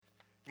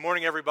Good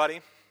morning,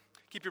 everybody.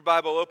 Keep your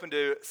Bible open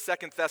to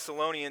 2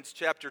 Thessalonians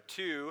chapter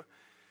 2.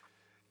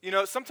 You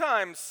know,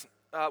 sometimes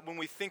when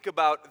we think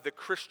about the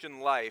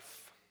Christian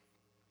life,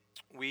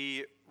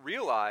 we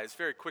realize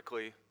very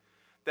quickly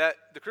that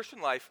the Christian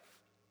life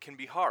can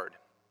be hard.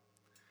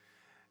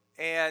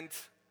 And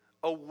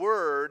a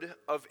word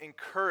of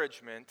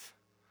encouragement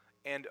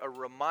and a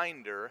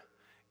reminder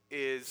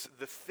is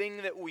the thing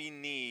that we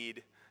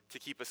need to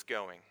keep us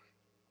going.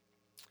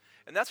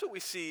 And that's what we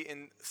see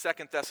in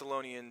 2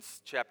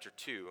 Thessalonians chapter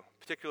 2,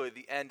 particularly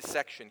the end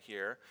section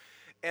here.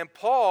 And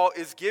Paul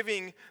is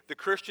giving the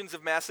Christians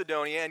of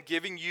Macedonia and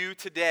giving you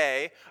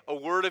today a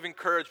word of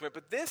encouragement.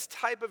 But this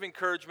type of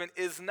encouragement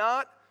is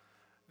not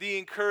the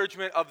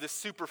encouragement of the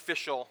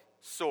superficial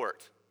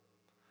sort.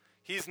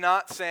 He's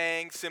not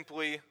saying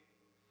simply,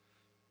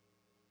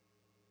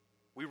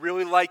 we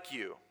really like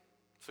you,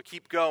 so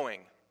keep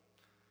going.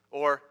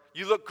 Or,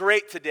 you look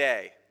great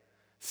today,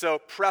 so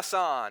press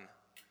on.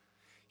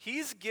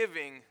 He's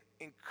giving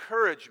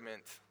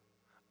encouragement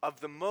of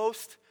the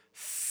most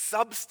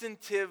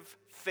substantive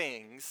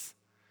things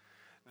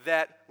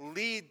that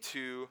lead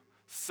to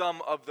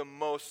some of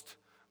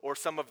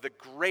the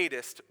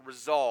greatest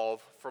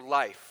resolve for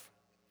life.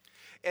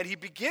 And he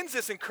begins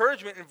this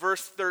encouragement in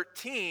verse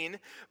 13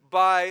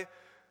 by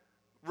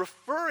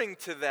referring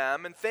to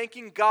them and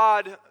thanking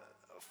God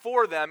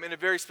for them in a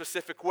very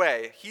specific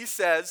way. He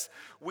says,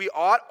 "We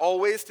ought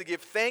always to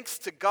give thanks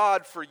to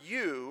God for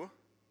you,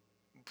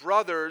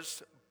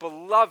 brothers,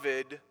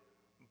 beloved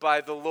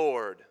by the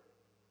Lord."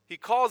 He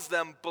calls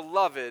them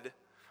beloved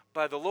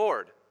by the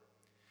Lord.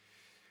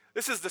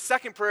 This is the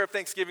second prayer of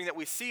thanksgiving that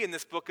we see in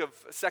this book of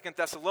 2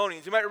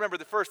 Thessalonians. You might remember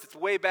the first. It's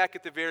way back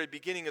at the very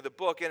beginning of the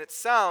book, and it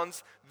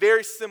sounds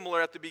very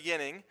similar at the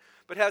beginning,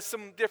 but has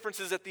some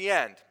differences at the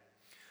end.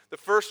 The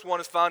first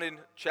one is found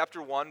in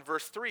chapter 1,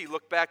 verse 3.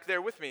 Look back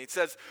there with me. It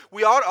says,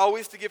 "We ought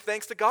always to give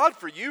thanks to God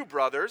for you,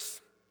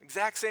 brothers."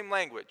 Exact same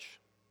language.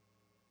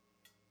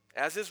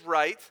 "As is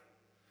right,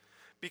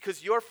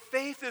 because your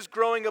faith is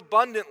growing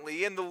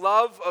abundantly, and the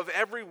love of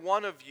every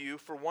one of you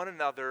for one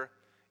another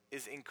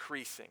is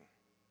increasing."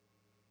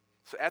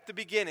 So at the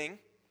beginning,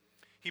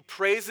 he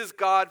praises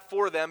God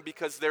for them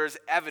because there is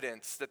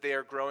evidence that they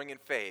are growing in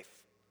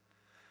faith.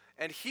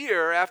 And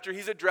here, after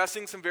he's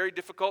addressing some very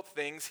difficult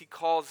things, he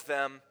calls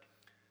them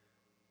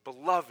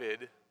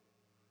beloved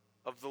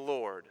of the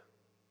Lord.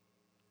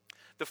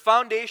 The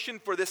foundation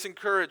for this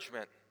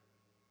encouragement,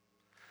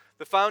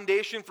 the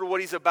foundation for what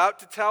he's about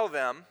to tell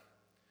them,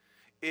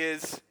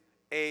 is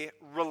a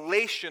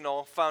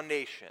relational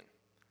foundation.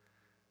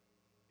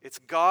 It's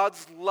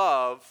God's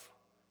love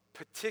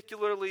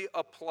particularly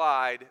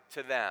applied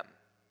to them.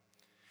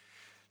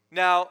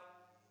 Now,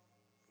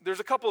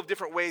 there's a couple of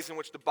different ways in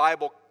which the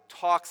Bible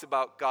talks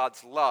about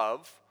God's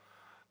love.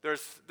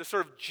 There's the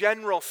sort of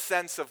general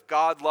sense of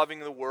God loving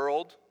the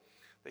world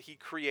that he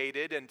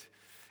created,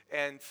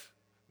 and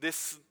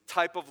this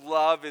type of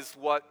love is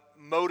what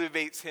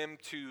motivates him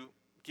to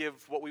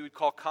give what we would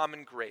call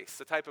common grace,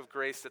 the type of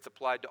grace that's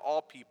applied to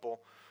all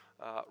people,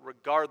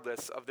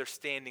 regardless of their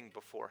standing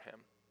before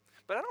him.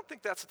 But I don't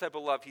think that's the type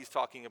of love he's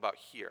talking about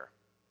here.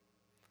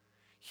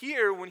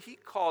 Here, when he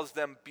calls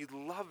them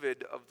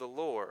beloved of the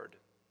Lord,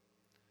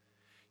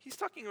 he's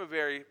talking of a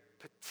very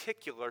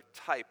particular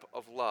type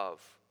of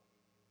love.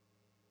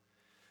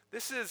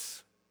 This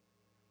is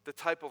the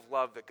type of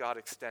love that God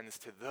extends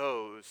to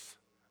those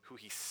who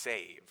he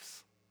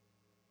saves.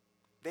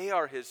 They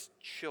are his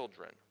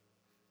children.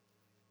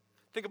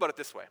 Think about it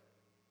this way.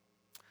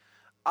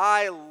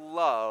 I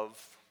love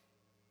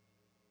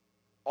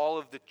all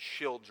of the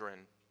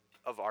children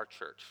of our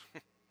church.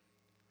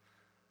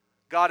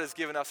 God has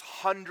given us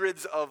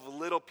hundreds of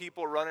little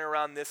people running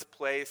around this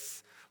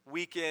place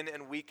week in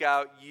and week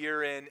out,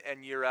 year in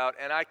and year out,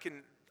 and I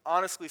can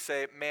honestly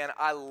say, man,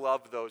 I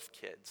love those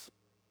kids.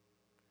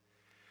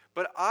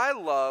 But I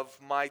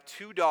love my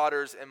two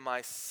daughters and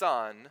my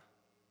son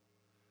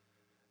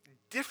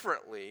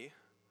differently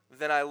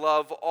than I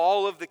love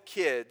all of the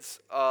kids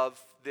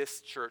of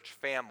this church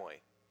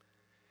family.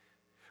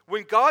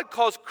 When God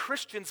calls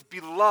Christians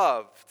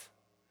beloved,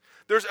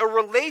 there's a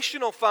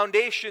relational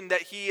foundation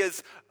that he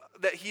is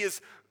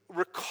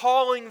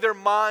recalling their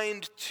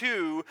mind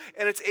to,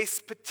 and it's a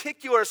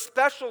particular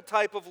special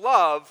type of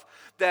love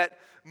that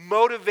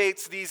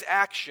motivates these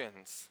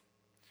actions.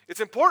 It's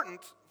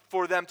important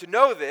for them to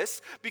know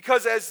this,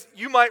 because as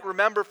you might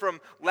remember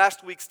from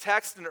last week's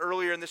text and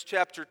earlier in this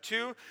chapter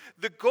 2,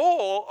 the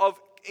goal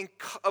of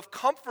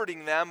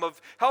comforting them,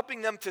 of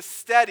helping them to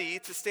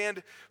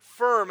stand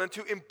firm, and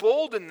to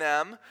embolden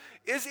them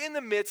is in the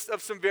midst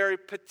of some very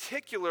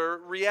particular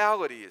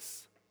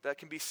realities that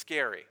can be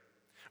scary.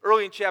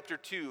 Early in chapter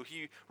 2,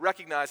 he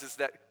recognizes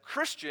that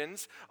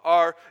Christians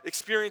are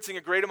experiencing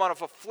a great amount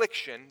of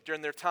affliction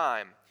during their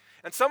time.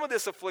 And some of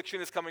this affliction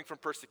is coming from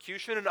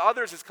persecution, and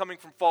others is coming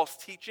from false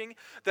teaching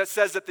that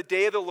says that the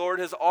day of the Lord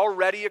has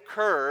already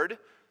occurred.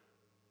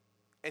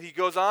 And he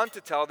goes on to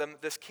tell them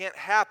that this can't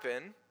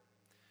happen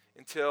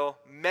until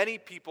many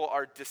people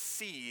are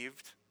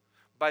deceived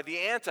by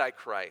the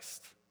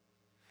Antichrist.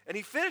 And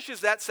he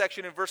finishes that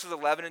section in verses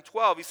 11 and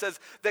 12. He says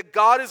that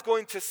God is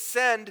going to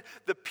send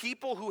the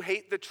people who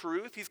hate the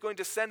truth, he's going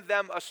to send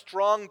them a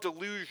strong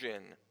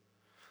delusion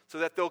so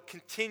that they'll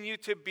continue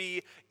to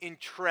be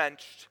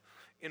entrenched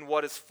in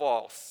what is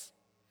false.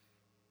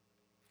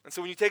 And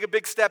so when you take a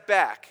big step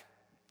back,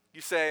 you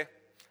say,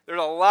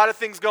 there's a lot of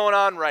things going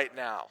on right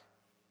now.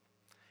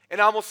 And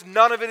almost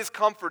none of it is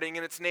comforting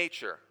in its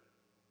nature.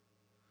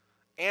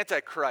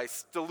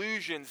 Antichrist,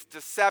 delusions,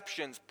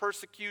 deceptions,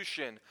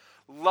 persecution.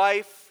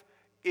 Life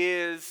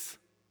is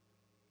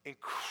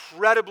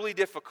incredibly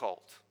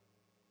difficult.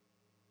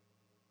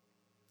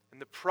 And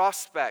the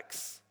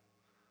prospects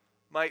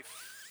might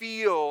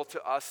feel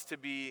to us to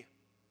be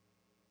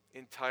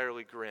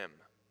entirely grim.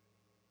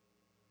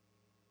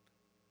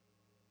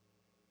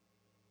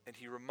 And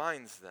he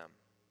reminds them,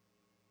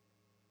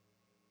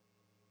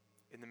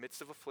 in the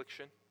midst of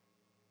affliction,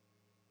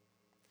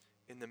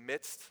 in the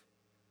midst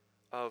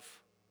of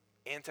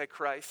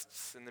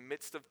antichrists, in the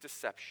midst of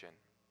deception,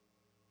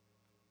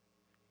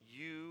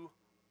 you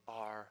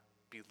are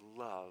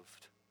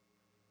beloved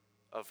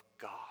of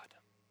God.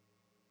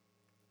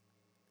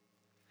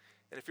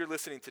 And if you're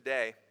listening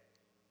today,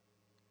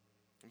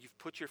 and you've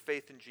put your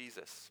faith in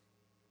Jesus,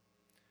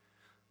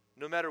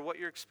 no matter what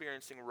you're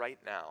experiencing right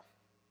now,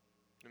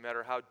 no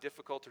matter how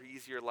difficult or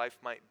easy your life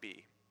might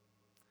be,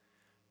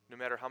 no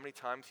matter how many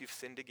times you've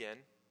sinned again,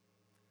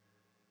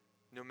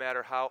 no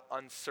matter how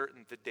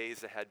uncertain the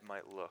days ahead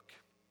might look,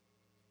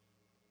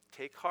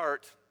 take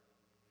heart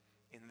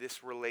in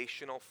this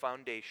relational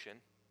foundation.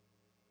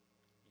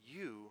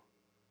 You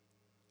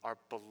are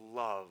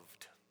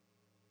beloved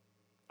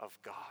of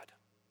God.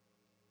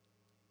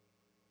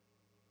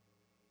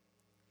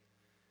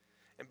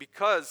 And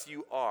because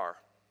you are,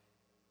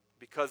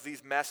 because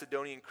these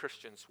Macedonian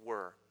Christians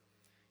were,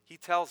 he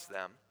tells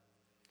them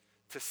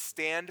to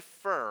stand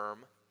firm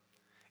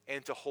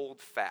and to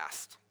hold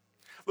fast.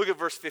 Look at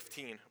verse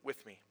 15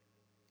 with me.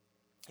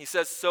 He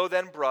says, "So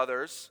then,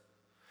 brothers,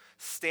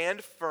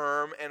 stand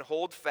firm and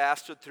hold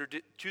fast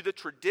to the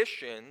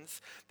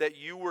traditions that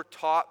you were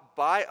taught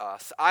by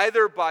us,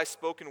 either by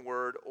spoken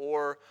word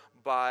or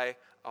by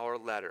our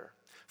letter."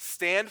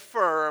 Stand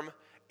firm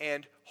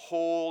and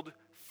hold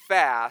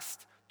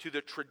fast to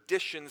the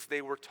traditions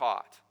they were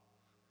taught.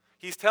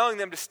 He's telling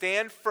them to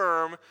stand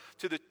firm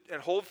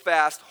and hold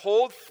fast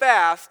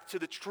to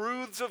the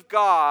truths of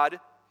God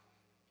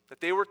that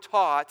they were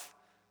taught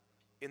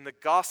in the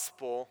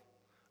gospel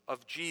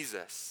of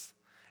Jesus.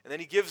 And then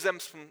he gives them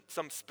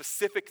some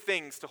specific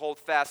things to hold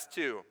fast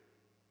to.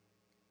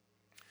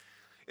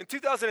 In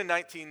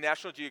 2019,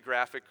 National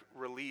Geographic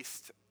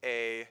released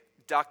a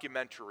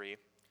documentary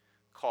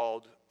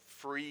called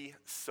Free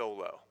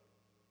Solo.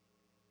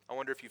 I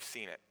wonder if you've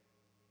seen it.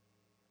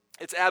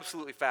 It's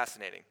absolutely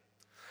fascinating.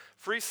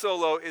 Free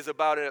Solo is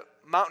about a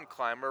mountain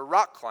climber, a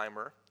rock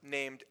climber,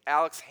 named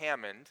Alex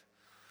Hammond,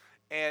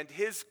 and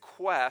his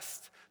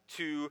quest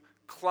to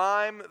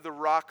climb the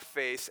rock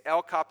face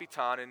El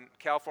Capitan in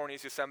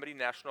California's Yosemite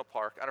National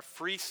Park on a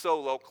free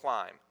solo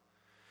climb,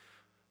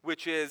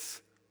 which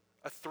is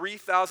a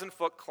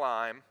 3,000-foot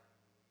climb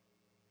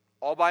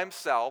all by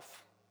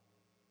himself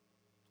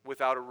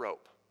without a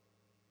rope.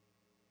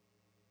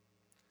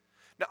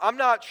 Now, I'm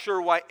not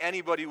sure why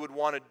anybody would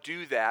want to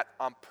do that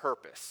on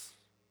purpose.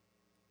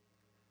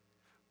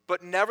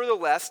 But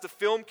nevertheless, the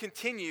film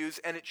continues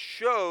and it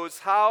shows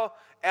how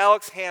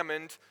Alex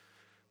Hammond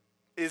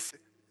is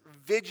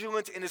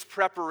vigilant in his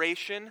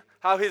preparation,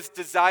 how his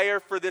desire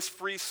for this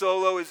free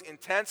solo is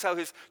intense, how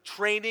his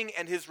training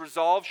and his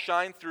resolve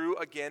shine through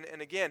again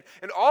and again.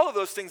 And all of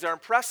those things are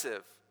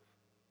impressive.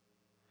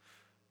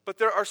 But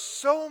there are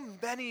so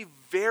many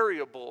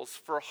variables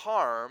for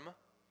harm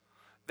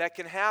that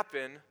can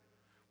happen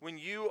when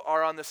you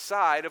are on the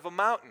side of a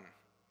mountain.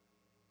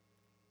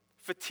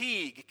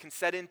 Fatigue can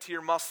set into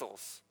your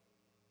muscles,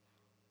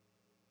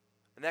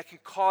 and that can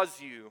cause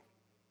you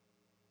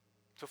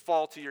to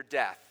fall to your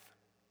death.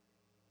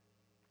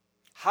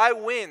 High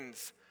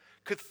winds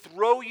could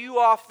throw you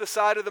off the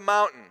side of the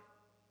mountain.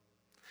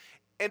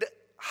 And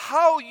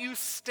how you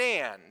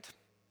stand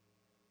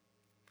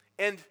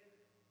and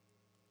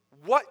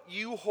what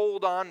you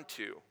hold on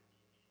to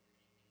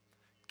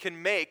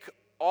can make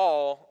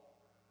all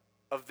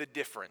of the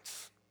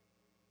difference.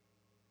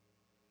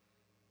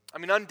 I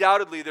mean,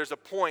 undoubtedly, there's a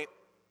point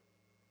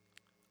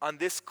on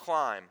this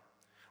climb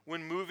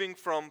when moving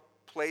from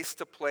place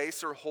to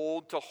place or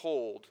hold to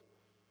hold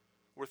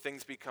where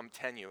things become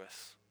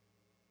tenuous.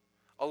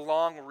 A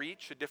long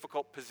reach, a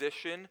difficult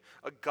position,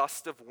 a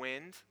gust of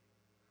wind,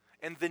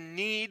 and the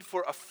need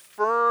for a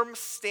firm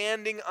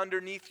standing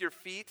underneath your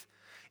feet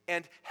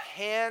and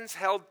hands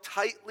held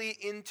tightly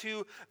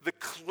into the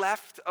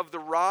cleft of the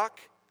rock.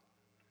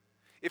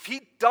 If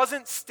he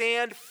doesn't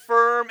stand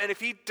firm and if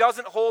he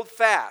doesn't hold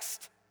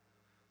fast,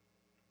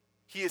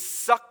 he is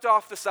sucked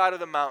off the side of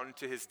the mountain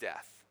to his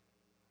death.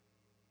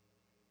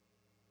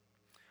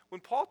 When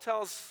Paul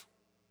tells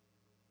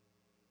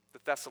the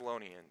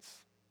Thessalonians,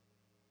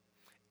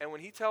 and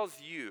when he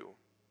tells you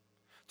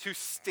to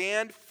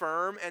stand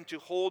firm and to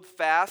hold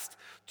fast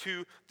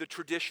to the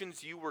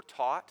traditions you were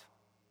taught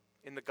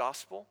in the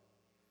gospel?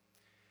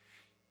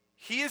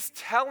 He is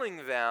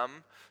telling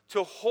them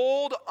to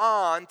hold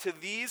on to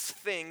these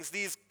things,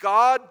 these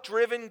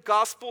God-driven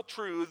gospel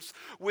truths,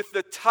 with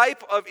the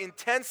type of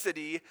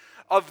intensity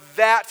of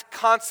that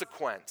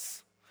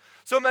consequence.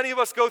 So many of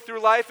us go through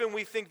life and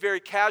we think very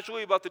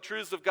casually about the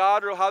truths of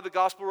God or how the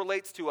gospel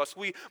relates to us.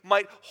 We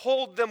might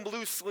hold them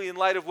loosely in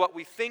light of what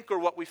we think or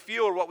what we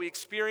feel or what we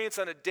experience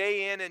on a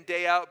day in and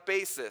day out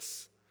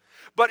basis.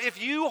 But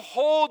if you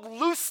hold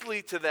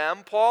loosely to them,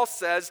 Paul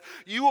says,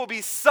 you will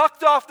be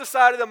sucked off the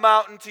side of the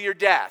mountain to your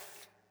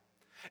death.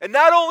 And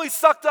not only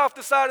sucked off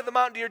the side of the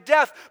mountain to your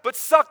death, but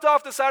sucked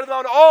off the side of the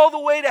mountain all the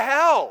way to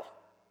hell.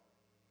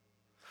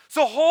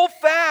 So hold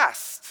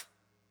fast.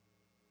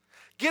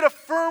 Get a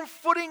firm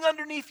footing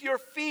underneath your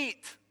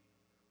feet.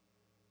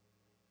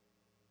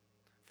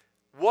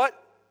 What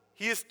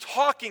he is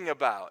talking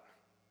about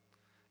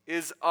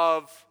is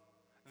of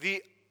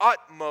the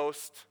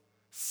utmost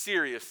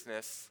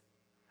seriousness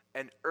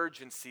and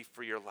urgency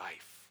for your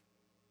life.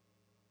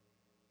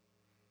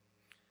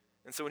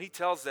 And so when he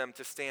tells them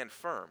to stand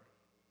firm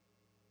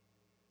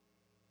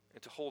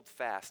and to hold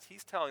fast,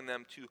 he's telling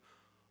them to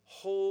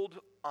hold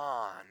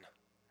on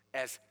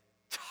as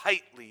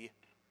tightly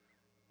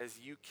as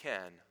you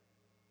can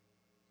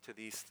to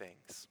these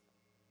things.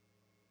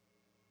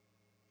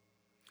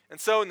 And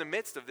so in the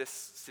midst of this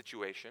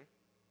situation,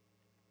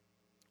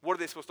 what are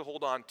they supposed to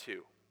hold on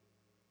to?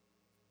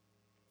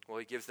 Well,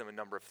 he gives them a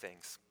number of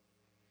things.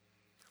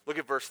 Look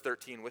at verse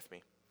 13 with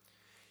me.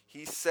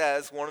 He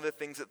says one of the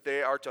things that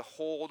they are to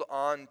hold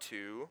on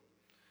to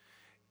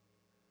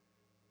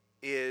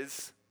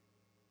is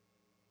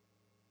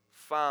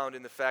found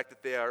in the fact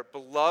that they are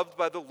beloved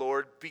by the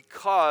Lord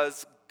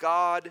because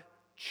God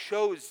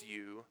chose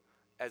you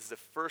as the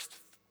first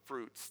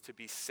fruits to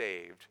be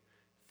saved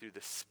through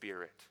the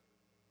Spirit.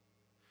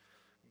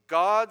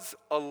 God's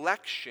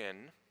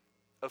election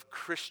of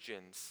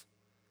Christians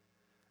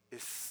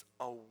is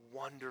a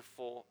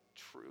wonderful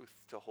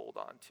truth to hold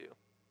on to.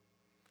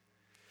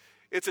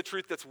 It's a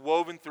truth that's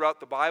woven throughout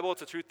the Bible.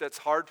 It's a truth that's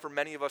hard for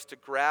many of us to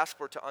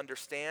grasp or to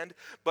understand.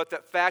 But the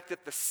fact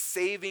that the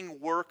saving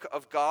work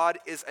of God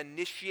is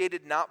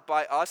initiated not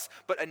by us,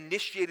 but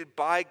initiated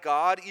by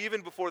God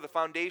even before the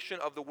foundation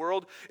of the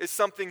world is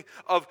something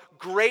of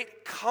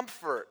great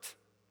comfort.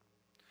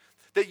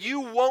 That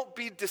you won't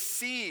be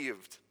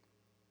deceived.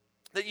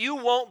 That you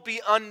won't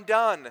be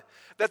undone.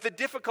 That the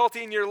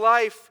difficulty in your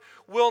life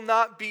will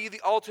not be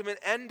the ultimate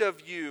end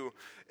of you.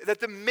 That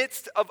the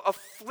midst of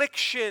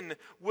affliction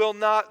will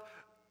not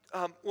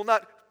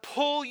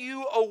pull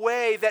you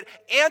away. That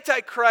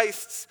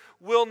antichrists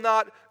will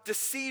not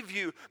deceive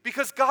you.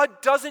 Because God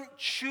doesn't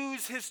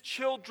choose his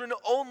children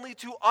only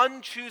to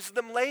unchoose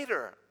them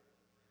later.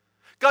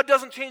 God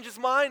doesn't change his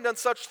mind on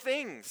such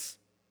things.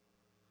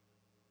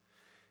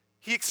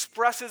 He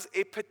expresses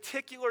a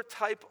particular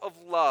type of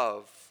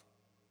love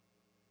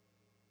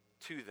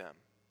to them.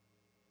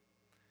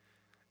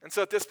 And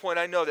so at this point,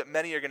 I know that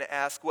many are going to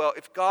ask, well,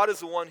 if God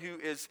is the one who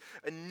is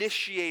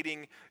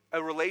initiating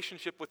a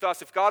relationship with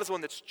us, if God is the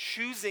one that's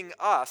choosing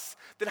us,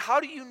 then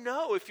how do you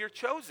know if you're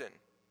chosen?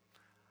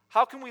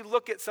 How can we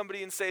look at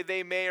somebody and say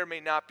they may or may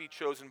not be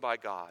chosen by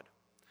God?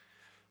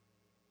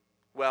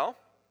 Well,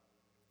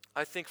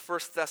 I think 1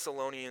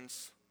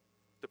 Thessalonians,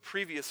 the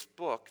previous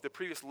book, the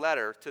previous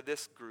letter to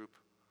this group,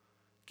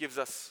 gives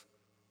us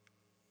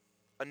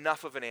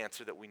enough of an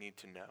answer that we need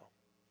to know.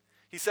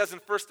 He says in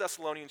 1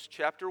 Thessalonians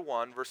chapter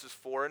 1, verses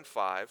 4 and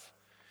 5,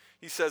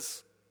 he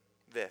says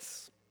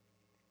this: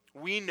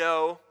 we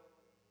know,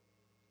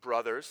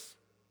 brothers,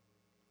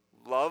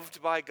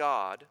 loved by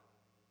God.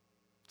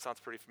 Sounds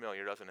pretty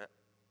familiar, doesn't it?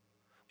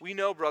 We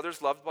know,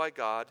 brothers, loved by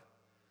God,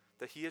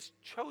 that he has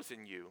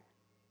chosen you.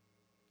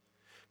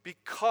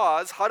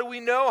 Because, how do we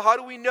know? How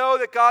do we know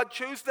that God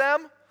chose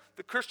them?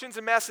 The Christians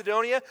in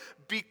Macedonia,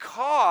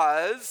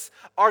 because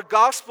our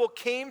gospel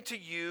came to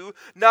you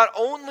not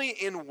only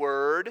in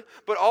word,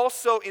 but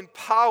also in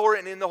power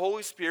and in the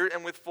Holy Spirit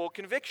and with full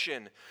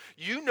conviction.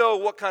 You know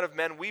what kind of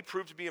men we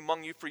proved to be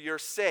among you for your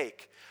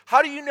sake.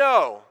 How do you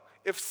know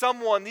if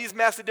these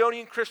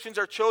Macedonian Christians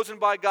are chosen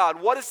by God?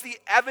 What is the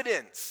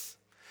evidence?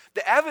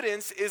 The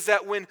evidence is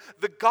that when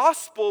the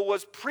gospel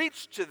was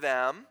preached to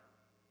them,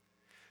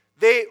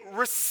 they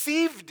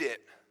received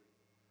it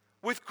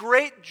with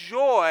great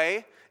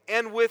joy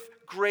and with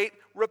great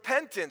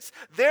repentance.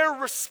 Their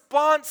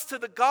response to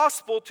the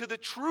gospel, to the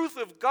truth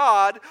of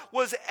God,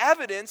 was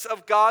evidence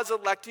of God's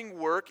electing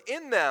work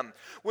in them.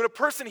 When a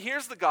person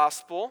hears the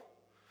gospel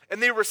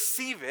and they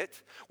receive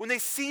it, when they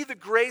see the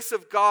grace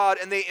of God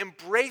and they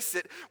embrace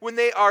it, when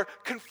they are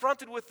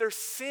confronted with their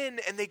sin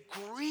and they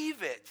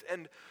grieve it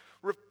and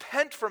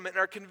repent from it and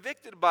are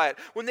convicted by it,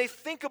 when they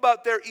think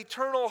about their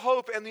eternal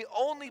hope and the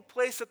only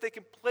place that they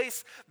can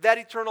place that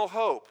eternal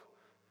hope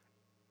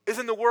is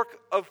in the work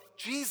of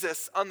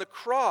Jesus on the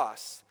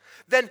cross,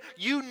 then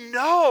you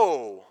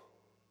know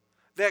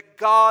that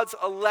God's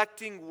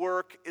electing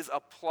work is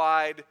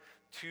applied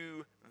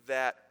to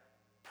that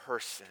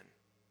person.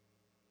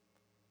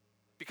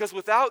 Because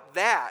without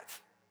that,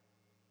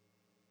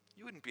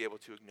 you wouldn't be able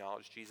to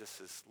acknowledge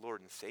Jesus as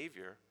Lord and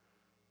Savior.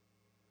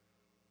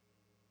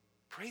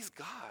 Praise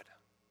God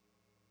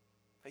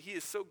that he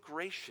is so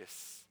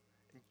gracious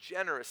and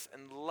generous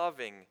and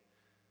loving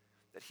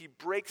that he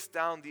breaks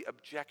down the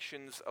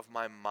objections of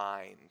my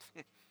mind,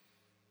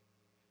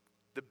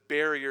 the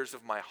barriers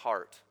of my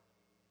heart,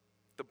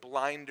 the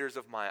blinders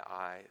of my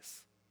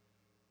eyes,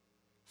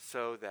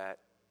 so that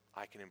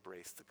I can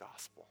embrace the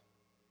gospel.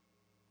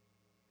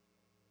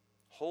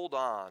 Hold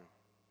on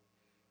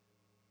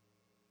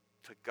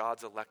to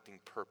God's electing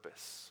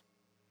purpose,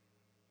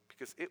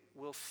 because it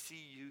will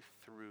see you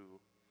through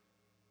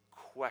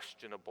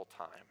questionable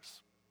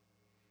times.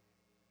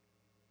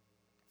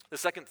 The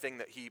second thing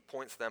that he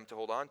points them to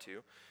hold on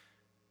to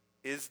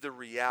is the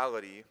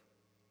reality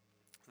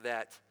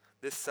that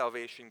this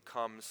salvation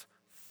comes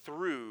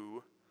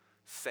through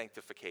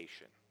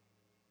sanctification.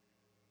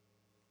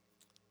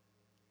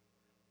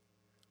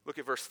 Look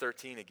at verse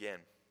 13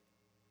 again.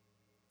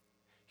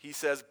 He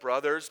says,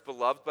 "Brothers,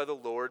 beloved by the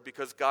Lord,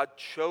 because God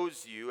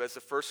chose you as the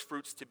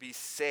firstfruits to be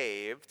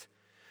saved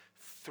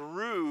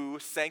through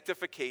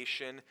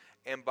sanctification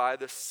and by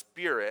the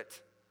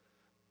Spirit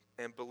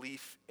and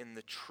belief in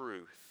the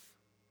truth."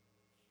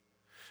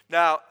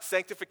 Now,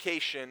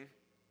 sanctification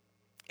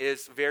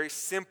is very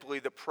simply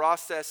the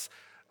process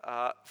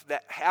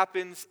that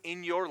happens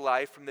in your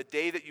life from the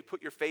day that you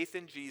put your faith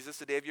in Jesus,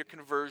 the day of your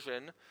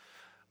conversion,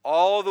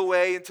 all the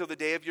way until the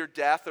day of your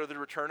death or the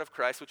return of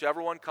Christ,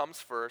 whichever one comes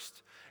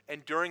first.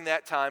 And during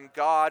that time,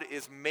 God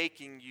is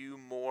making you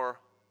more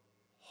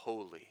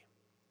holy.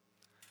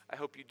 I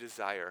hope you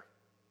desire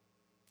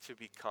to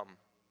become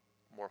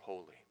more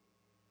holy.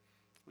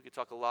 We could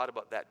talk a lot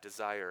about that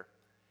desire.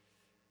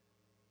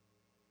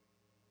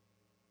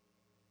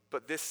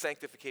 But this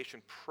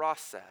sanctification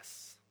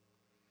process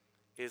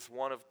is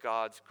one of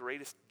God's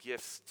greatest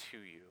gifts to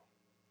you.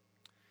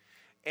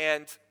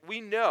 And we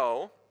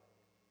know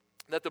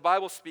that the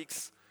Bible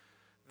speaks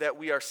that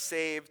we are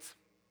saved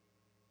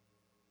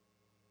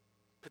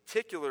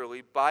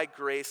particularly by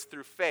grace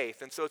through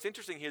faith. And so it's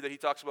interesting here that he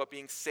talks about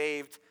being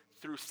saved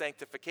through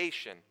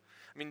sanctification.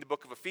 I mean, the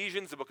book of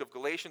Ephesians, the book of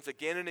Galatians,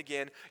 again and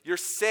again, you're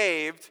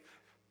saved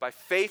by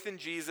faith in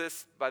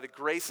Jesus, by the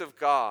grace of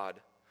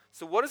God.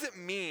 So what does it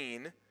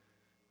mean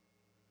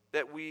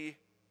that we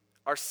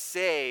are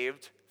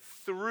saved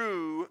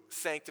through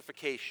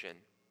sanctification?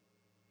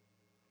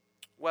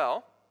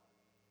 Well,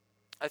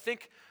 I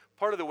think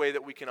part of the way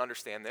that we can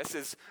understand this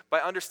is by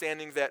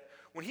understanding that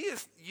when he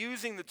is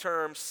using the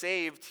term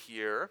saved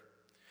here,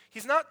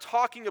 he's not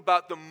talking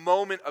about the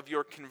moment of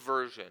your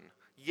conversion.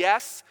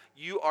 Yes,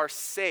 you are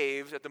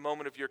saved at the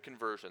moment of your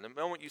conversion, the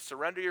moment you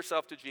surrender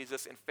yourself to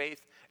Jesus in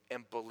faith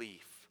and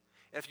belief.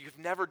 And if you've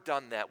never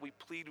done that, we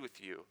plead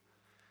with you.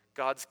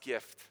 God's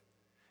gift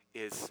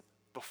is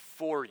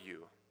before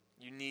you.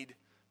 You need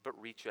but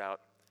reach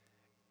out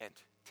and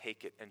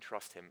take it and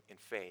trust him in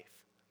faith.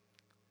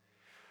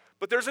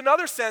 But there's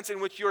another sense in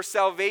which your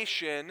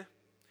salvation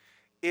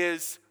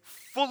is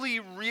fully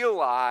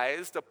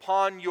realized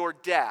upon your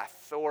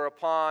death or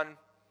upon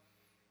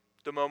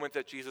the moment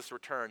that Jesus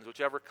returns,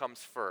 whichever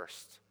comes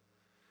first.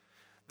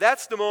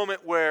 That's the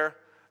moment where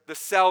the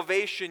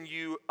salvation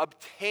you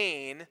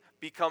obtain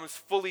becomes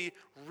fully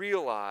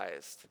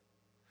realized.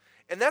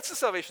 And that's the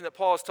salvation that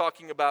Paul is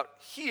talking about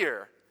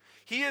here.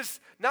 He is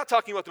not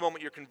talking about the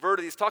moment you're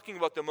converted. He's talking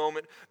about the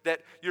moment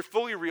that you're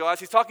fully realized.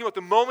 He's talking about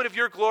the moment of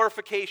your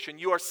glorification.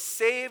 You are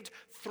saved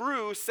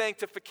through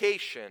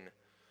sanctification.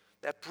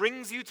 That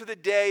brings you to the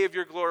day of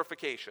your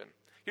glorification.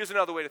 Here's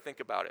another way to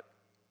think about it.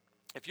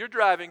 If you're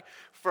driving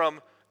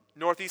from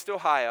Northeast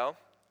Ohio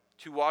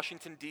to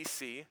Washington,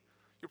 D.C.,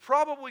 you're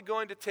probably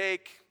going to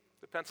take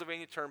the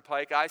Pennsylvania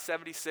Turnpike,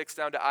 I-76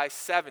 down to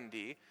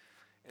I-70,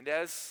 and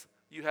as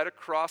you head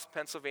across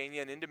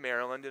Pennsylvania and into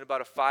Maryland in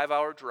about a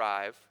 5-hour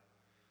drive,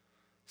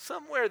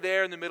 somewhere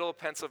there in the middle of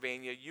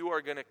Pennsylvania, you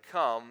are going to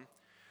come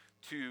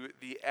to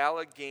the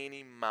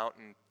Allegheny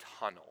Mountain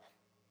Tunnel.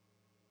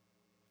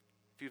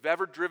 If you've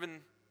ever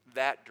driven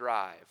that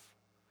drive,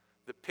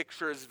 the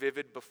picture is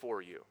vivid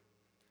before you.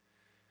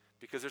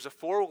 Because there's a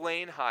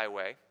 4-lane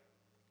highway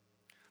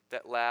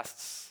that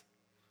lasts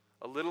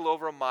a little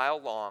over a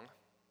mile long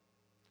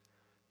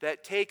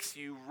that takes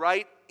you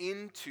right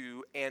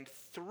into and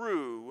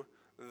through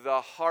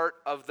the heart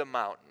of the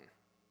mountain,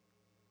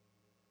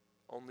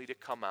 only to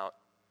come out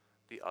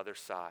the other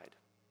side.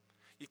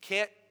 You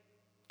can't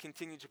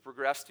continue to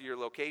progress to your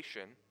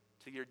location,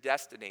 to your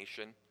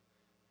destination,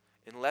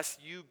 unless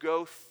you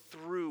go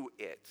through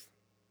it.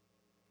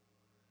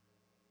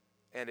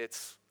 And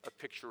it's a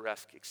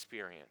picturesque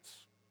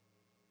experience.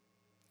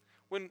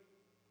 When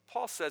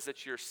Paul says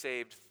that you're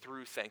saved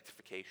through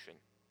sanctification,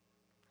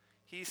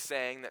 he's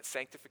saying that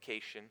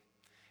sanctification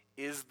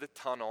is the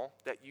tunnel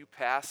that you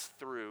pass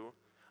through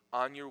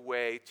on your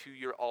way to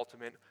your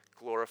ultimate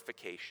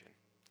glorification.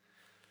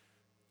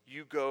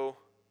 You go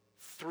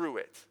through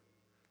it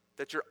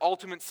that your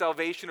ultimate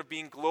salvation of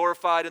being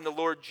glorified in the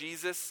Lord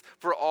Jesus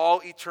for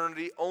all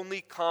eternity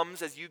only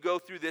comes as you go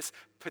through this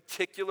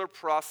particular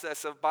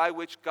process by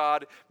which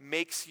God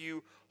makes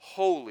you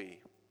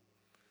holy.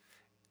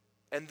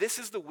 And this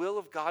is the will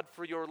of God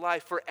for your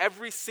life, for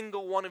every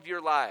single one of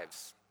your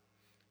lives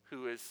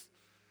who is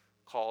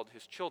called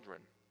his children.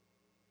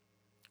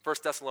 1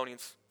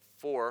 Thessalonians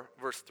 4,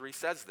 verse 3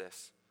 says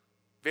this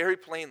very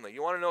plainly.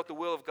 You want to know what the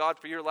will of God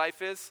for your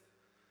life is?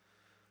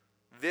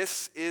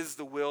 This is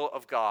the will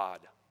of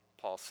God,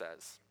 Paul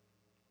says.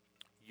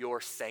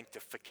 Your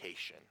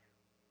sanctification.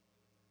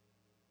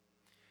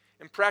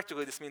 And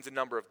practically, this means a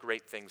number of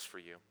great things for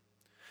you.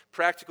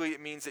 Practically, it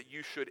means that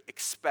you should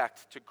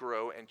expect to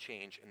grow and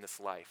change in this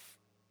life.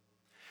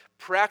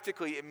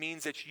 Practically, it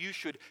means that you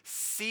should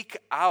seek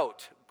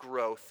out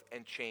growth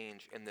and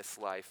change in this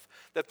life.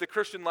 That the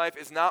Christian life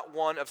is not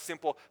one of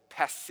simple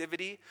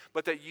passivity,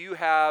 but that you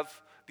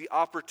have the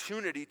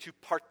opportunity to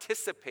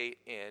participate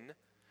in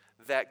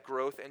that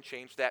growth and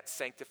change, that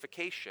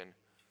sanctification.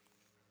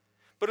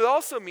 But it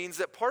also means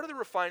that part of the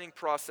refining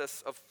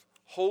process of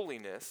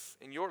holiness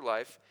in your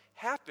life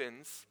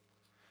happens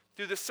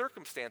through the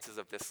circumstances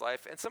of this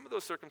life, and some of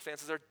those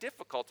circumstances are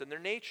difficult in their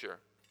nature.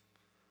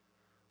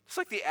 Just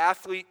like the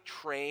athlete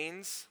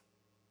trains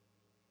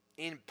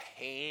in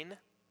pain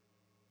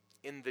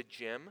in the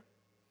gym,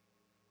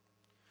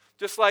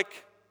 just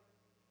like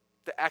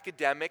the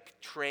academic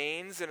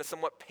trains in a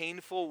somewhat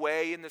painful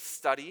way in the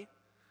study,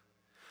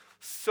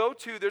 so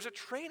too there's a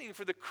training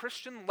for the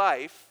Christian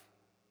life,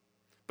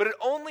 but it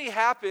only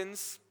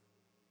happens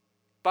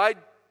by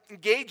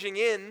engaging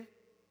in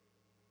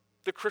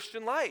the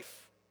Christian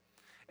life.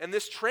 And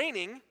this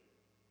training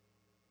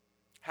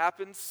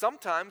happens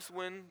sometimes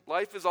when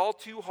life is all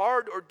too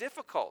hard or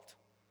difficult.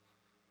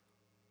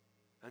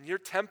 And you're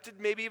tempted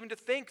maybe even to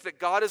think that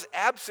God is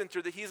absent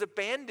or that he's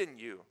abandoned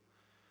you,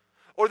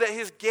 or that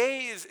his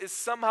gaze is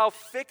somehow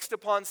fixed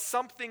upon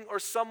something or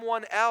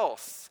someone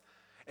else,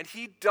 and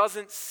he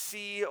doesn't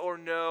see or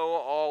know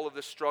all of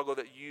the struggle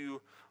that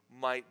you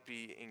might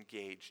be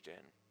engaged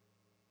in.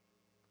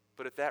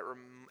 But at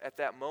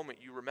that moment,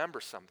 you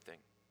remember something.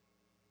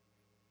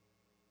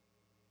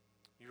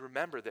 You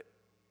remember that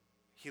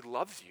he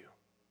loves you.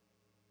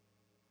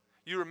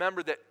 You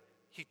remember that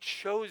he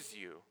chose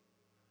you.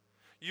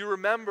 You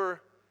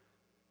remember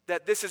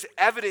that this is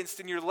evidenced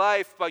in your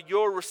life by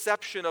your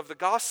reception of the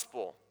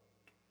gospel.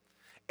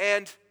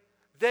 And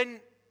then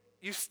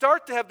you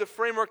start to have the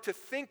framework to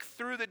think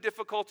through the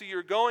difficulty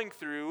you're going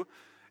through,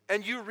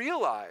 and you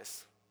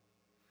realize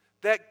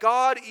that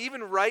God,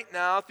 even right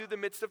now, through the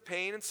midst of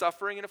pain and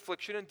suffering and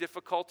affliction and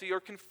difficulty or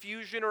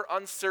confusion or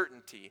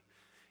uncertainty,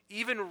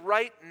 even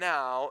right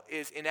now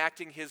is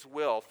enacting his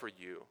will for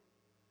you.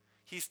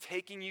 He's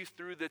taking you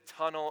through the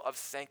tunnel of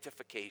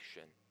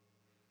sanctification.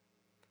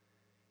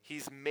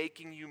 He's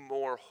making you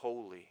more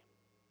holy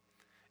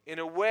in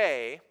a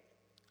way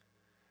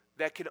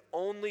that can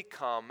only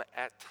come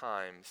at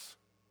times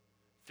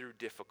through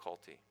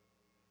difficulty.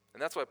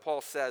 And that's why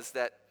Paul says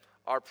that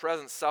our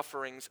present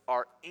sufferings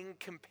are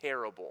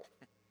incomparable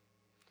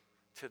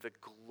to the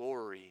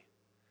glory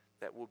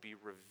that will be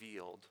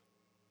revealed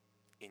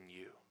in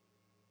you.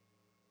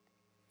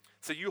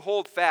 So you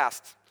hold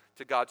fast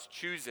to God's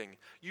choosing.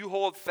 You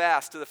hold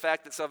fast to the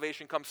fact that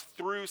salvation comes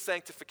through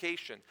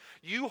sanctification.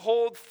 You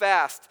hold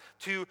fast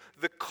to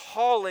the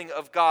calling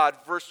of God,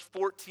 verse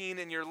 14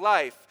 in your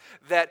life,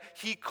 that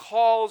he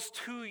calls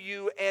to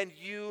you and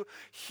you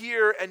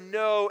hear and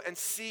know and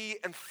see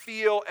and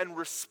feel and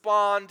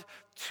respond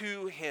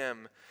to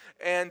him.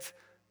 And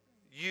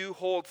you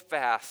hold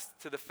fast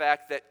to the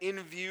fact that in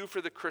view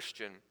for the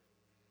Christian,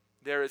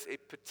 there is a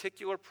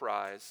particular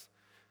prize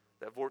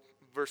that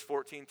verse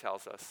 14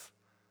 tells us,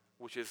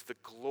 which is the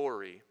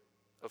glory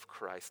of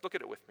Christ. Look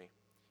at it with me.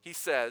 He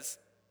says,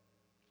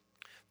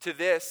 to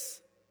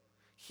this,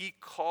 he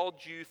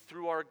called you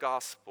through our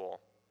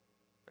gospel,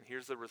 and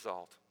here's the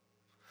result,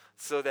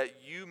 so that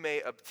you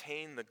may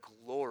obtain the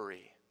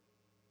glory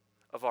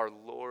of our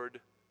Lord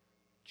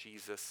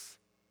Jesus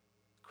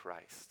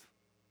Christ.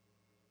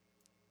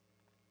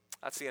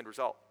 That's the end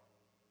result.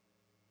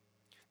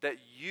 That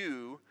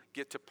you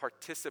get to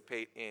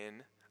participate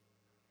in,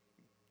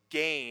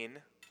 gain,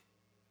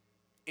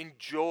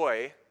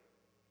 enjoy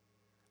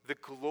the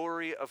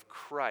glory of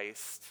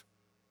Christ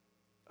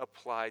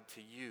applied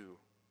to you.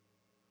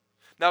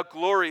 Now,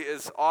 glory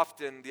is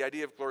often, the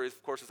idea of glory,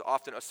 of course, is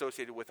often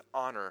associated with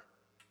honor.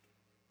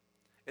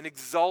 An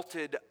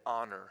exalted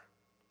honor.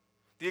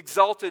 The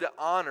exalted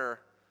honor,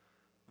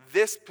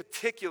 this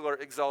particular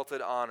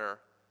exalted honor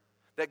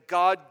that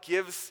God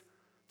gives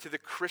to the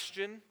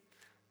Christian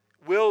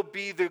will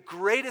be the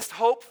greatest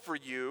hope for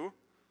you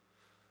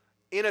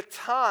in a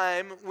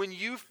time when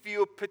you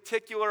feel a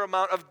particular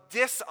amount of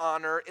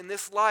dishonor in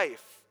this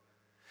life.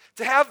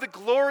 To have the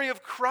glory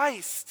of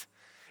Christ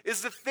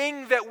is the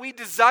thing that we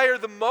desire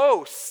the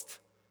most.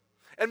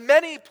 And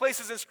many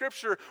places in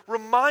Scripture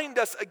remind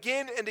us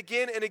again and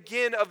again and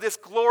again of this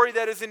glory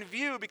that is in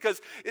view, because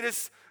it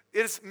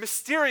is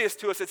mysterious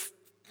to us. It's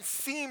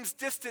seems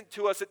distant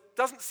to us. It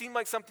doesn't seem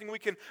like something we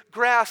can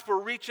grasp or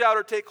reach out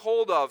or take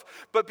hold of.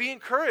 But be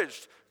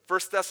encouraged. 1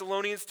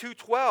 Thessalonians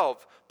 2:12,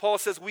 Paul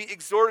says, we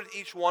exhorted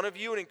each one of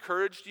you and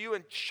encouraged you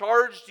and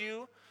charged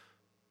you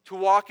to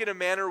walk in a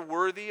manner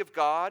worthy of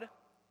God,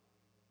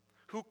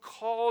 who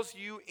calls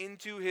you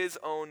into his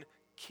own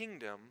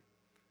kingdom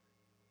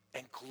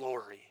and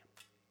glory.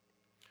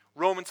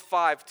 Romans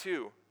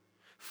 5:2,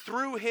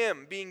 through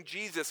him, being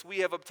Jesus, we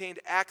have obtained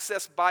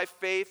access by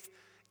faith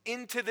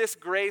into this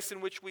grace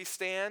in which we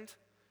stand.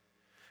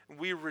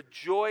 We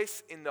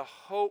rejoice in the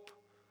hope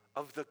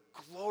of the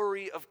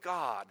glory of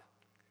God.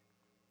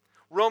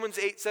 Romans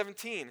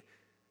 8:17,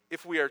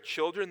 if we are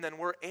children, then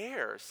we're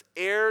heirs,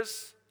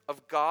 heirs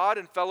of God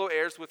and fellow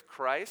heirs with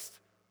Christ,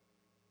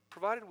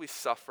 provided we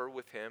suffer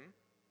with him,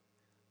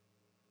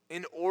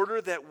 in order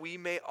that we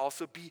may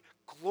also be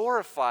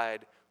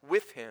glorified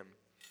with him.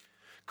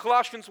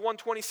 Colossians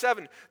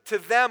 1:27, to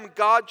them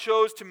God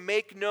chose to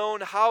make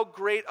known how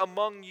great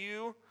among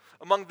you,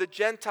 among the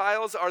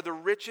Gentiles, are the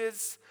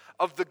riches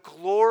of the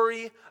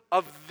glory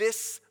of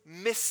this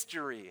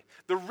mystery.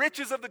 The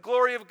riches of the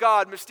glory of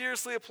God,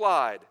 mysteriously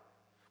applied,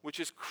 which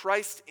is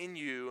Christ in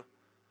you,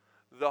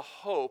 the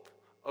hope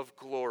of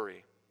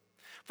glory.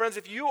 Friends,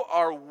 if you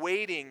are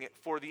waiting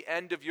for the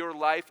end of your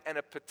life and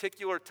a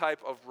particular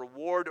type of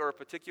reward or a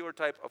particular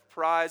type of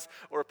prize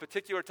or a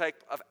particular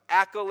type of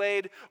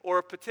accolade or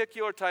a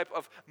particular type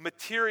of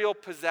material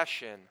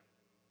possession,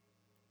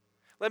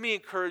 let me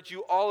encourage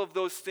you, all of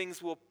those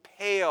things will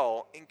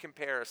pale in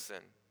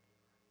comparison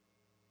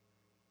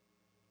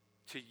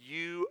to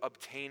you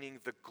obtaining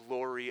the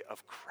glory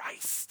of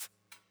Christ.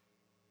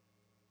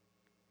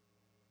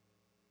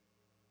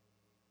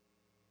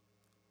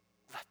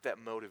 Let that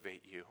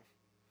motivate you.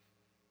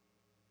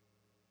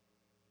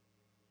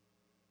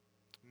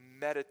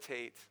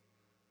 Meditate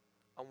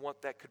on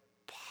what that could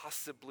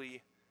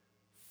possibly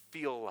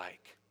feel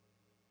like.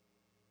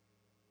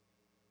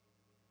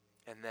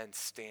 And then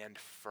stand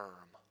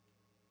firm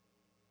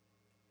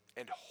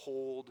and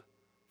hold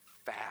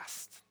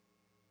fast.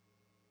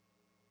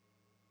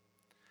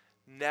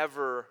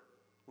 Never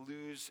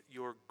lose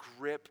your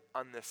grip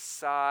on the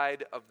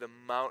side of the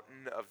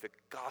mountain of the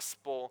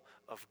gospel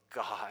of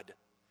God.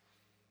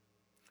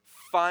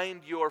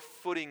 Find your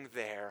footing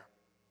there.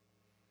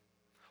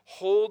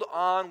 Hold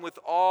on with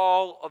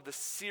all of the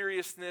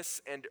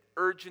seriousness and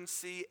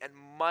urgency and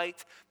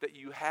might that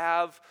you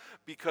have,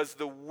 because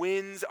the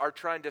winds are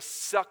trying to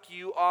suck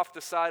you off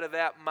the side of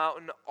that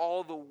mountain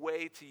all the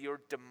way to your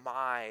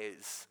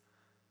demise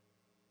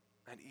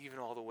and even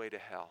all the way to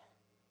hell.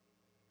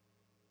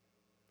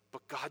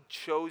 But God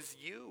chose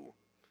you.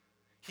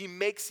 He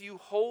makes you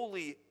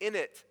holy in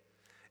it.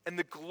 And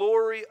the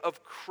glory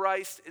of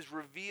Christ is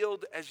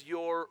revealed as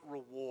your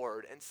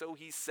reward. And so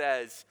he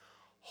says,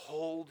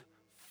 hold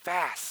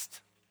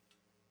fast.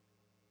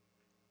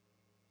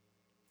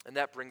 And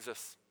that brings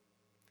us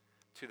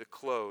to the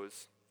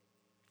close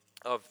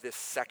of this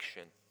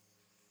section.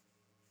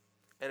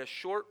 And a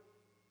short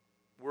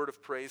word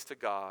of praise to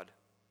God,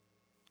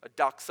 a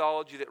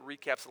doxology that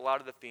recaps a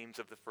lot of the themes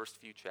of the first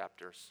few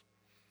chapters.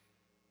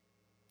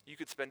 You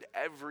could spend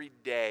every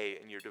day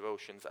in your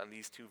devotions on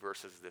these two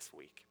verses this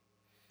week.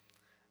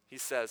 He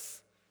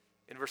says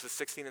in verses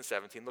 16 and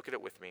 17, look at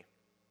it with me.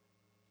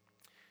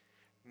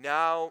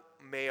 Now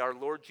may our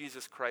Lord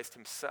Jesus Christ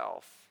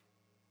himself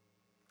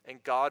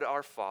and God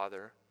our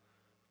Father,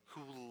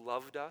 who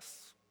loved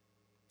us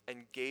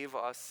and gave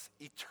us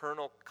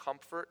eternal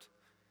comfort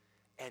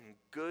and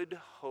good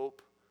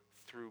hope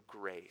through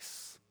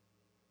grace,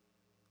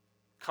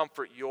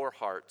 comfort your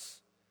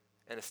hearts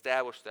and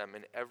establish them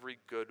in every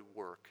good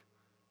work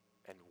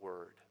and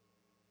word.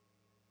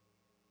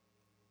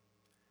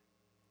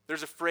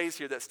 There's a phrase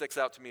here that sticks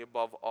out to me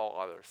above all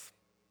others.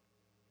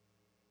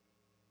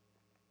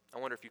 I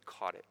wonder if you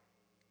caught it.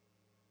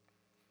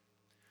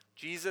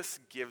 Jesus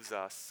gives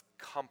us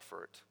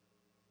comfort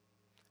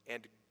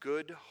and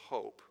good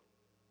hope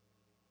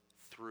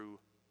through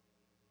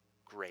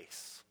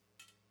grace.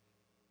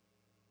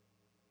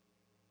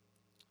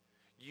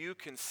 You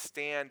can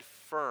stand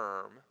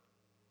firm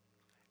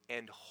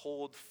and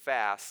hold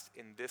fast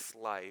in this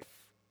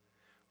life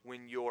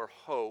when your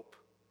hope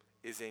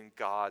is in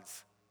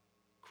God's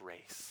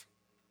grace.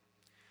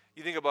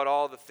 You think about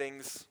all the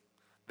things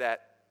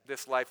that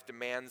this life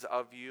demands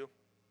of you.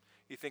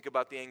 You think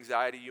about the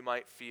anxiety you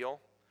might feel.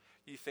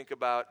 You think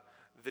about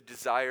the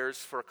desires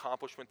for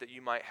accomplishment that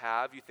you might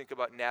have. You think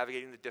about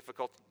navigating the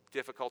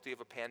difficulty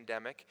of a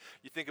pandemic.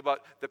 You think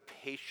about the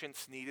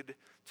patience needed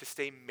to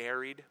stay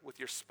married with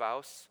your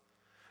spouse.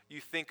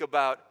 You think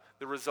about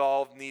the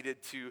resolve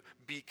needed to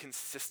be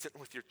consistent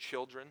with your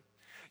children.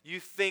 You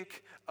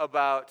think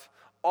about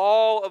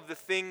all of the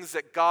things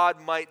that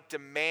God might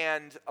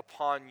demand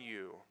upon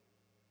you.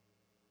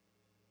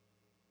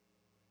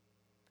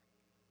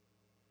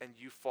 And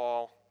you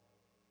fall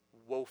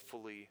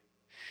woefully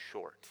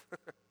short.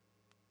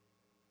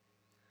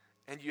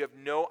 And you have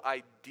no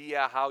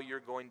idea how you're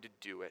going to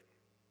do it.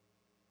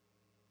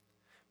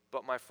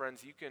 But my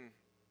friends, you can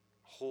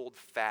hold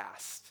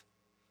fast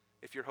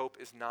if your hope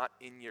is not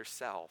in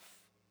yourself,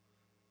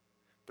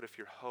 but if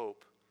your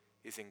hope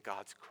is in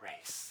God's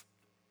grace.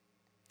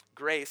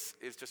 Grace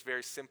is just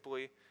very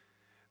simply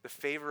the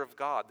favor of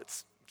God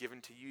that's given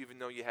to you even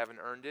though you haven't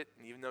earned it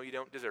and even though you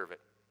don't deserve it.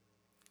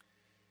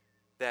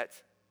 That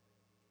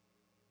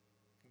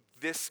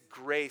this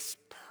grace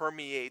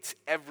permeates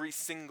every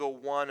single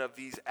one of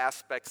these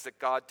aspects that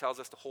God tells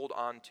us to hold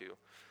on to.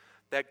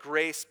 That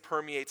grace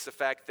permeates the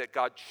fact that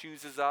God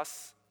chooses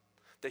us,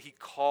 that he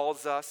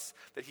calls us,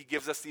 that he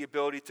gives us the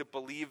ability to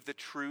believe the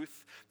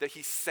truth, that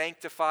he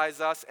sanctifies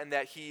us, and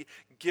that he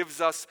gives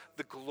us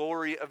the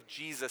glory of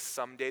Jesus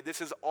someday. This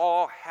has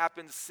all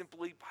happened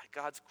simply by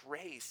God's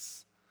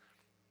grace.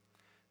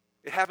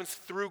 It happens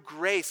through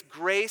grace.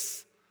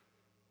 Grace,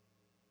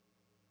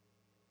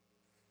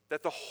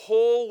 that the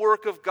whole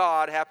work of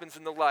God happens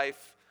in the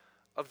life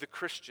of the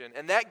Christian.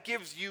 And that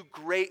gives you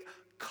great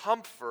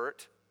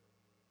comfort,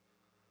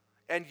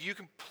 and you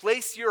can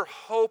place your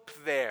hope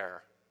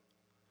there,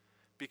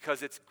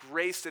 because it's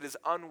grace that is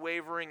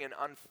unwavering and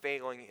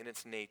unfailing in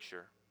its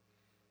nature.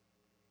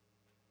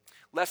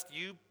 Lest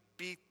you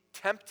be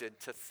tempted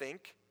to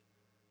think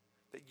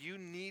that you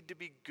need to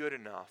be good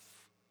enough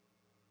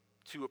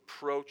to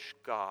approach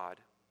God.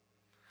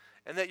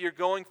 And that you're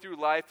going through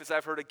life, as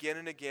I've heard again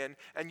and again,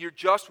 and you're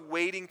just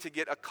waiting to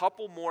get a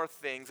couple more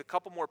things, a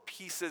couple more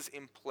pieces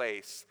in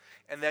place,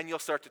 and then you'll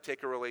start to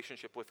take a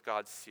relationship with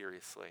God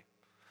seriously.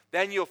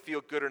 Then you'll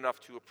feel good enough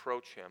to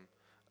approach him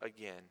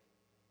again.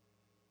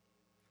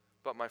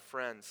 But my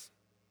friends,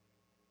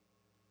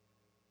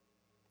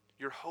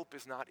 your hope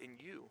is not in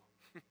you.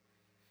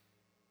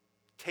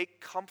 Take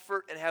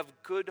comfort and have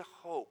good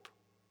hope,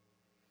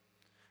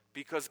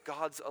 because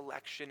God's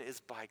election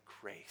is by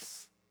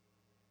grace.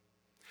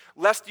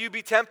 Lest you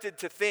be tempted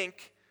to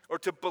think or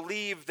to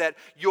believe that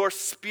your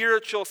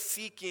spiritual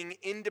seeking,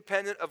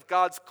 independent of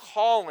God's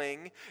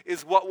calling,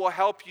 is what will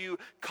help you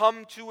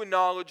come to a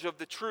knowledge of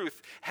the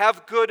truth.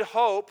 Have good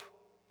hope,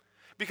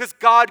 because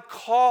God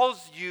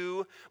calls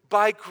you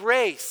by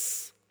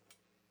grace.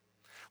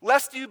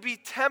 Lest you be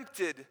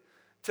tempted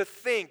to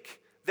think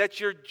that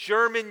your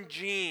German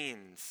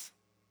genes,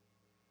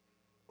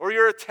 or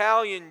your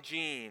Italian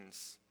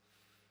genes,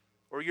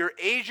 or your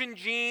Asian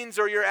genes,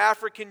 or your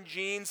African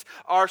genes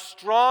are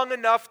strong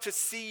enough to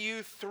see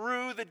you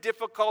through the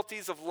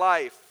difficulties of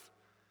life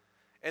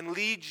and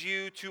lead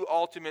you to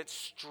ultimate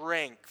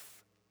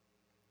strength.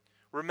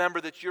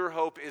 Remember that your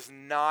hope is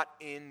not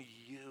in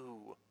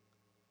you.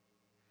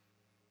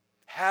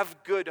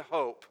 Have good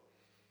hope.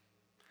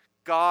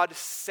 God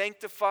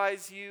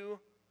sanctifies you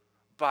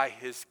by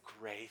his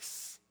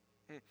grace.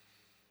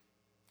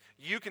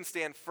 You can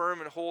stand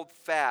firm and hold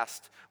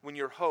fast when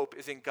your hope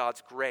is in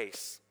God's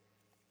grace.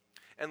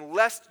 And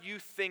lest you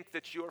think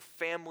that your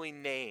family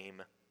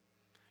name,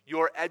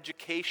 your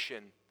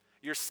education,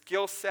 your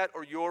skill set,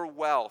 or your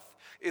wealth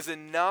is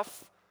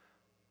enough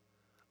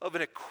of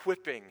an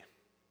equipping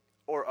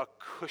or a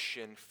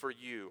cushion for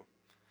you,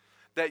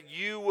 that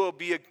you will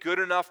be a good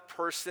enough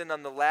person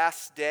on the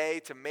last day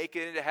to make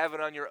it into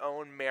heaven on your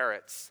own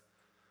merits,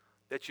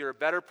 that you're a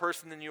better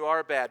person than you are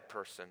a bad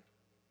person.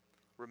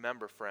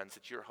 Remember, friends,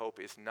 that your hope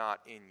is not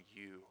in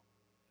you.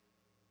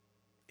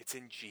 It's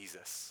in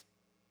Jesus.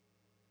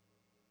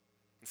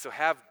 And so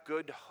have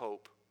good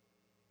hope,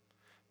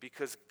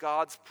 because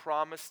God's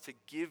promise to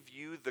give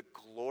you the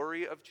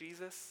glory of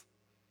Jesus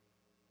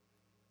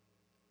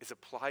is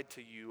applied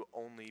to you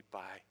only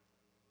by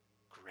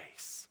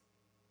grace.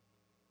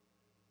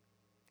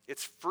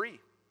 It's free.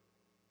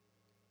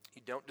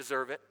 You don't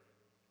deserve it.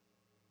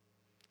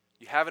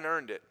 You haven't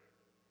earned it.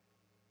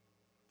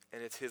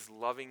 And it's his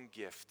loving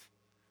gift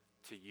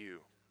to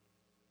you.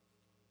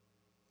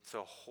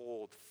 So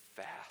hold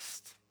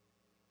fast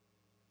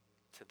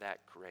to that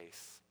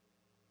grace.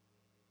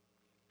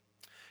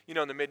 You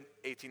know, in the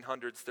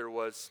mid-1800s, there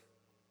was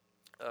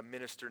a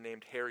minister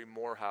named Harry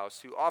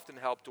Morehouse who often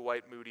helped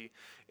Dwight Moody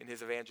in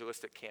his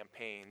evangelistic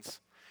campaigns.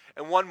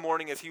 And one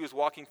morning, as he was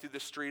walking through the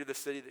street of the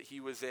city that he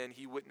was in,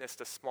 he witnessed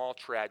a small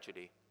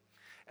tragedy.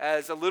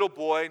 As a little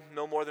boy,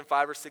 no more than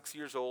 5 or 6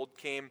 years old,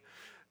 came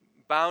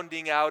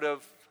bounding out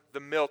of the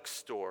milk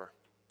store,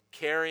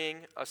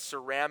 carrying a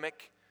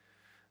ceramic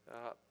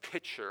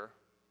pitcher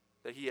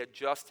that he had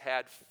just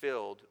had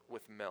filled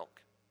with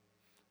milk.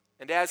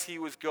 And as he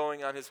was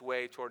going on his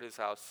way toward his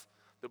house,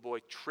 the boy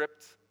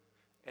tripped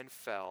and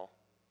fell.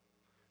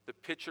 The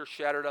pitcher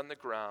shattered on the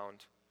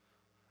ground,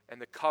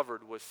 and the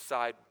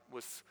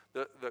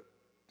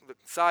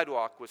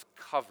sidewalk was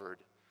covered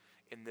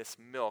in this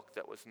milk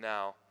that was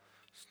now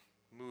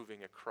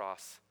moving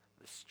across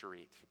the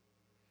street.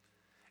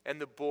 And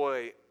the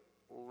boy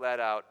let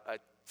out a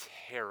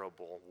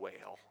terrible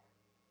wail.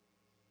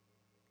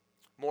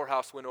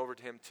 Morehouse went over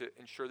to him to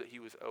ensure that he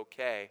was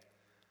okay,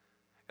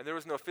 and there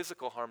was no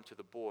physical harm to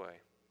the boy,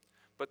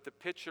 but the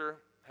pitcher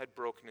had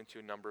broken into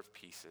a number of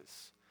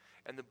pieces.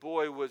 And the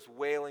boy was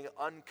wailing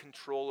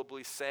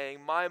uncontrollably,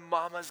 saying, "My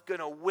mama's going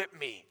to whip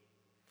me.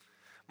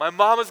 My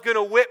mama's going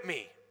to whip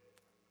me."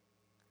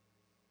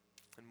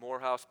 And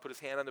Morehouse put his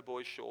hand on the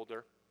boy's shoulder,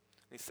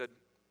 and he said,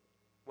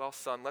 "Well,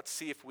 son, let's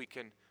see if we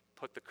can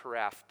put the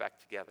carafe back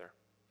together.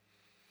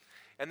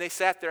 And they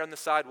sat there on the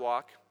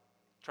sidewalk,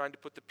 trying to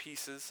put the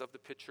pieces of the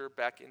pitcher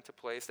back into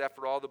place.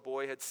 After all, the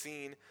boy had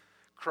seen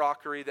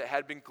crockery that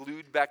had been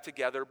glued back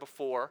together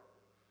before.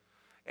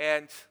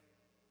 And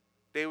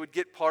they would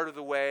get part of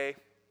the way,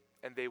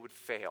 and they would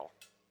fail.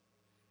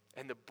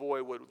 And the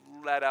boy would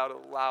let out a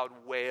loud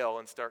wail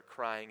and start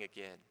crying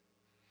again.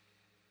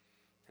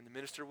 And the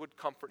minister would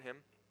comfort him.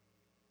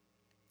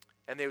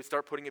 And they would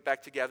start putting it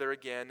back together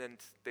again, and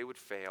they would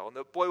fail. And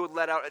the boy would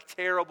let out a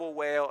terrible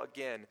wail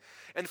again.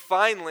 And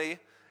finally,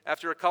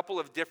 after a couple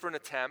of different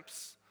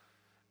attempts,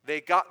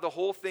 they got the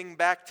whole thing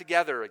back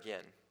together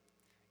again.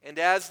 And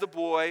as the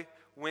boy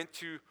went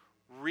to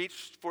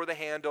reach for the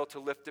handle to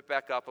lift it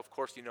back up, of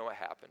course you know what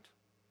happened.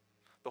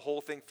 The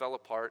whole thing fell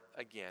apart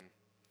again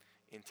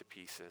into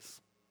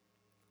pieces.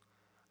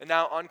 And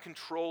now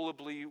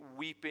uncontrollably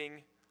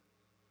weeping,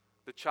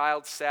 the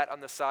child sat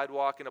on the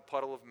sidewalk in a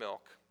puddle of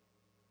milk,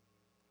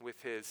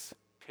 with his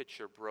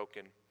pitcher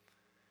broken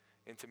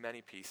into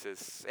many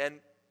pieces. And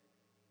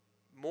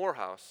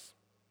Morehouse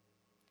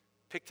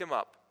picked him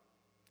up.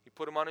 He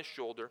put him on his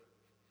shoulder.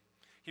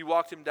 He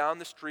walked him down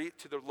the street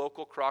to the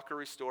local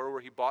crockery store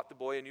where he bought the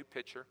boy a new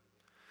pitcher.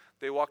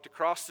 They walked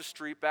across the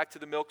street back to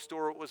the milk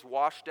store. It was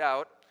washed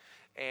out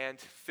and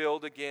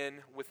filled again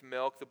with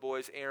milk, the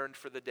boy's errand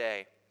for the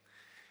day.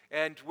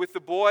 And with the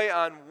boy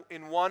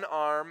in one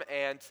arm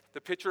and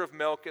the pitcher of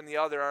milk in the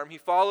other arm, he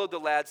followed the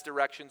lad's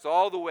directions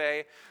all the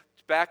way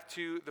back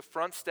to the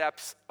front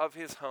steps of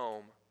his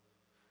home.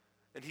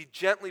 And he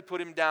gently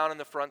put him down on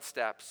the front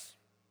steps.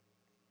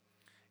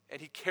 And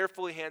he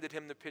carefully handed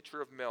him the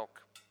pitcher of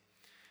milk.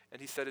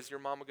 And he said, "Is your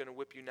mama going to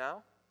whip you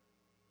now?"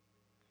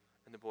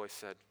 And the boy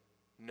said,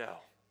 "No,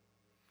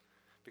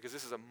 because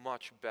this is a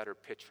much better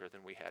pitcher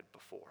than we had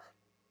before."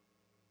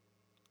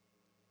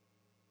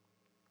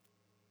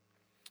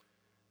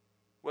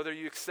 Whether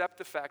you accept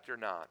the fact or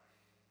not,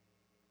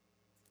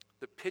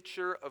 the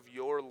pitcher of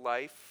your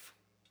life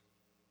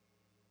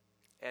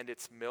and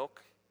its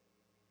milk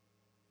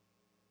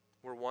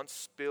were once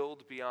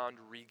spilled beyond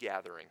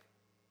regathering.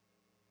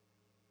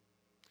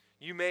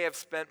 You may have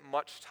spent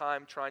much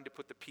time trying to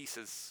put the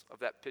pieces of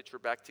that pitcher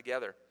back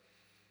together,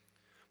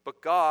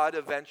 but God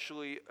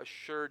eventually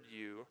assured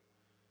you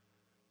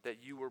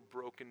that you were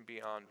broken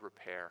beyond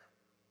repair.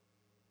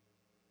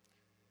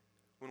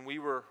 When we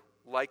were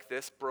like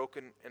this,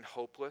 broken and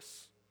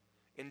hopeless,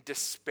 in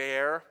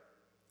despair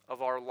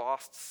of our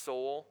lost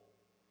soul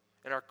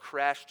and our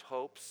crashed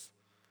hopes,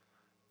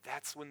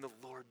 that's when the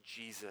Lord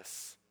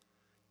Jesus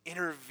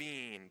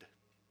intervened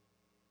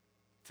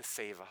to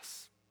save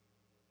us.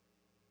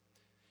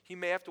 He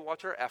may have to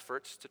watch our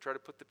efforts to try to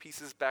put the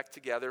pieces back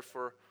together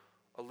for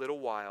a little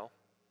while,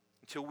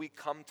 until we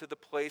come to the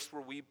place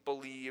where we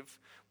believe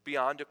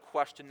beyond a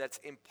question that's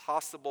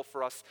impossible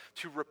for us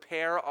to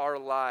repair our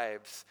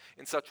lives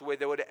in such a way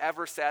that would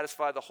ever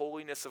satisfy the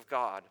holiness of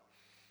God.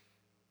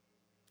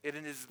 It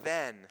is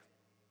then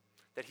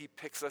that he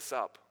picks us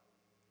up.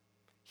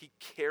 He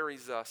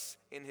carries us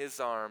in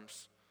his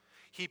arms.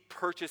 He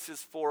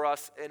purchases for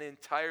us an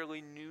entirely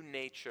new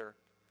nature,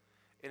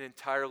 an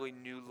entirely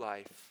new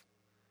life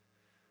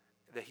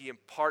that he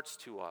imparts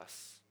to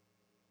us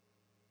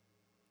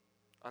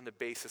on the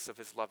basis of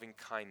his loving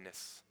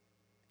kindness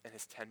and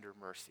his tender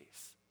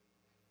mercies.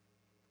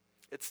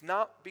 It's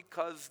not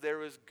because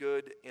there is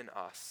good in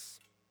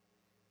us,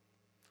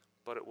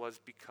 but it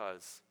was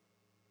because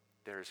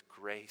there is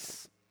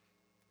grace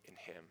in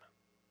him.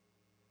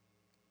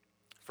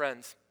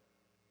 Friends,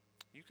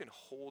 you can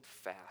hold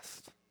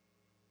fast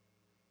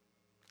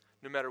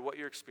no matter what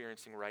you're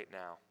experiencing right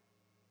now.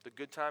 The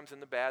good times and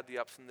the bad, the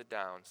ups and the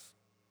downs.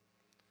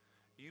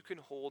 You can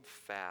hold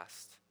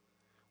fast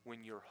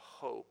when your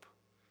hope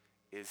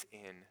is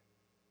in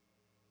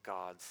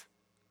God's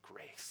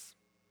grace.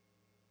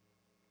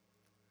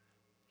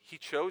 He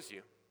chose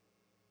you.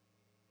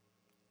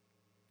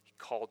 He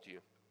called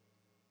you.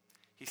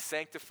 He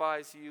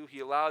sanctifies you.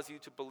 He allows you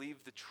to believe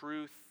the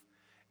truth,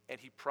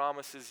 and he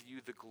promises you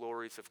the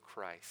glories of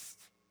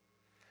Christ.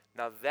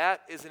 Now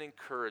that is an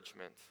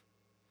encouragement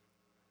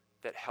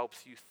that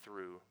helps you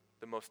through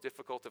the most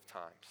difficult of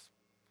times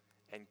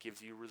and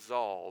gives you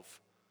resolve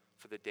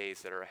for the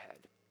days that are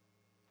ahead.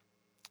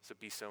 So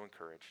be so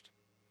encouraged.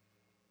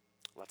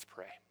 Let's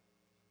pray.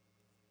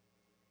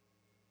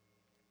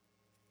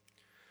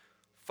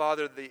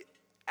 Father, the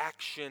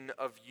action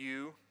of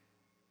you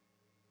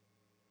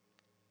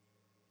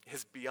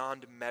is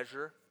beyond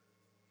measure.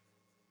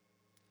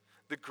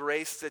 The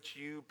grace that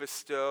you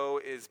bestow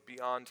is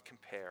beyond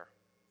compare.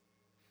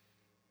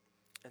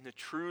 And the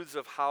truths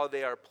of how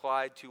they are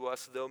applied to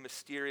us, though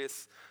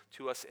mysterious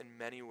to us in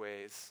many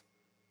ways,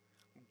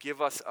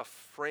 give us a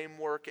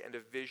framework and a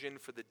vision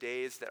for the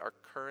days that are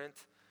current,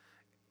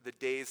 the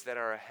days that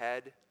are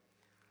ahead,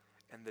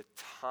 and the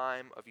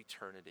time of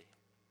eternity.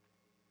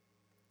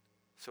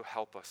 So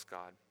help us,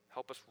 God.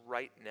 Help us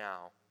right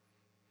now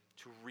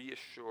to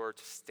reassure,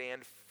 to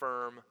stand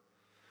firm,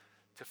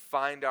 to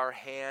find our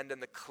hand in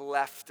the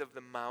cleft of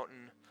the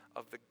mountain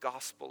of the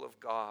gospel of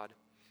God,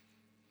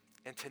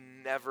 and to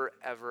never,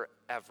 ever,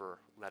 ever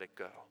let it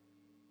go.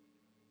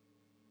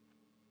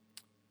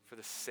 For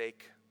the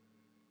sake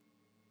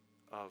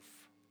of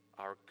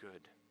our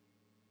good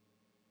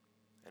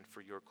and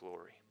for your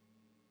glory.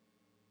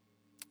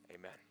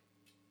 Amen.